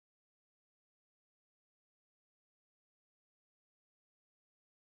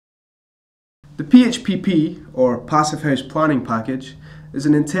The PHPP, or Passive House Planning Package, is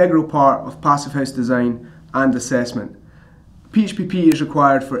an integral part of passive house design and assessment. PHPP is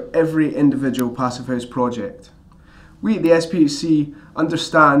required for every individual passive house project. We at the SPHC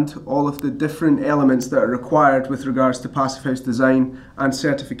understand all of the different elements that are required with regards to passive house design and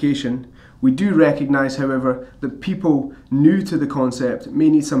certification. We do recognise, however, that people new to the concept may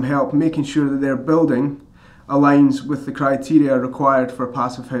need some help making sure that their building aligns with the criteria required for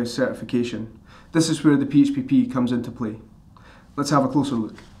passive house certification. This is where the PHPP comes into play. Let's have a closer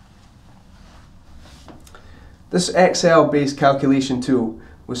look. This Excel-based calculation tool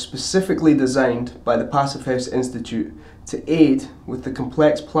was specifically designed by the Passive House Institute to aid with the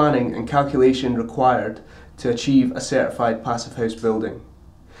complex planning and calculation required to achieve a certified passive house building.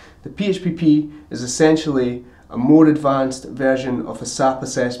 The PHPP is essentially a more advanced version of a SAP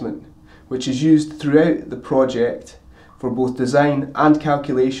assessment, which is used throughout the project for both design and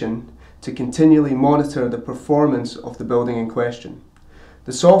calculation to continually monitor the performance of the building in question.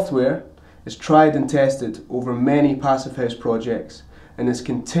 The software is tried and tested over many passive house projects and is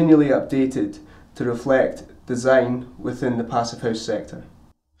continually updated to reflect design within the passive house sector.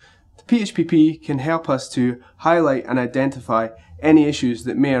 The PHPP can help us to highlight and identify any issues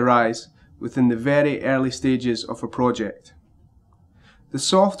that may arise within the very early stages of a project. The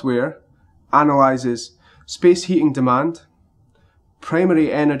software analyses space heating demand,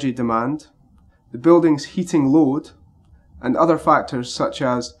 primary energy demand, the building's heating load, and other factors such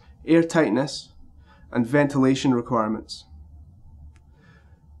as air tightness and ventilation requirements.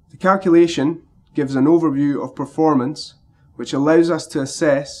 The calculation gives an overview of performance, which allows us to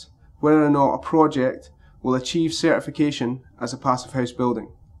assess whether or not a project will achieve certification as a passive house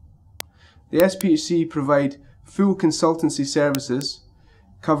building. The SPHC provide full consultancy services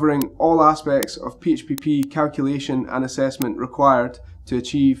covering all aspects of PHPP calculation and assessment required to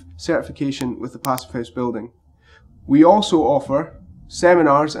achieve certification with the passive house building. We also offer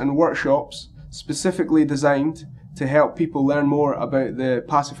seminars and workshops specifically designed to help people learn more about the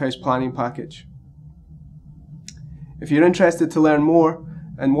Passive House Planning Package. If you're interested to learn more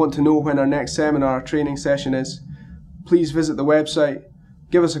and want to know when our next seminar or training session is, please visit the website,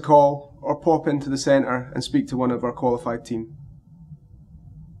 give us a call, or pop into the centre and speak to one of our qualified team.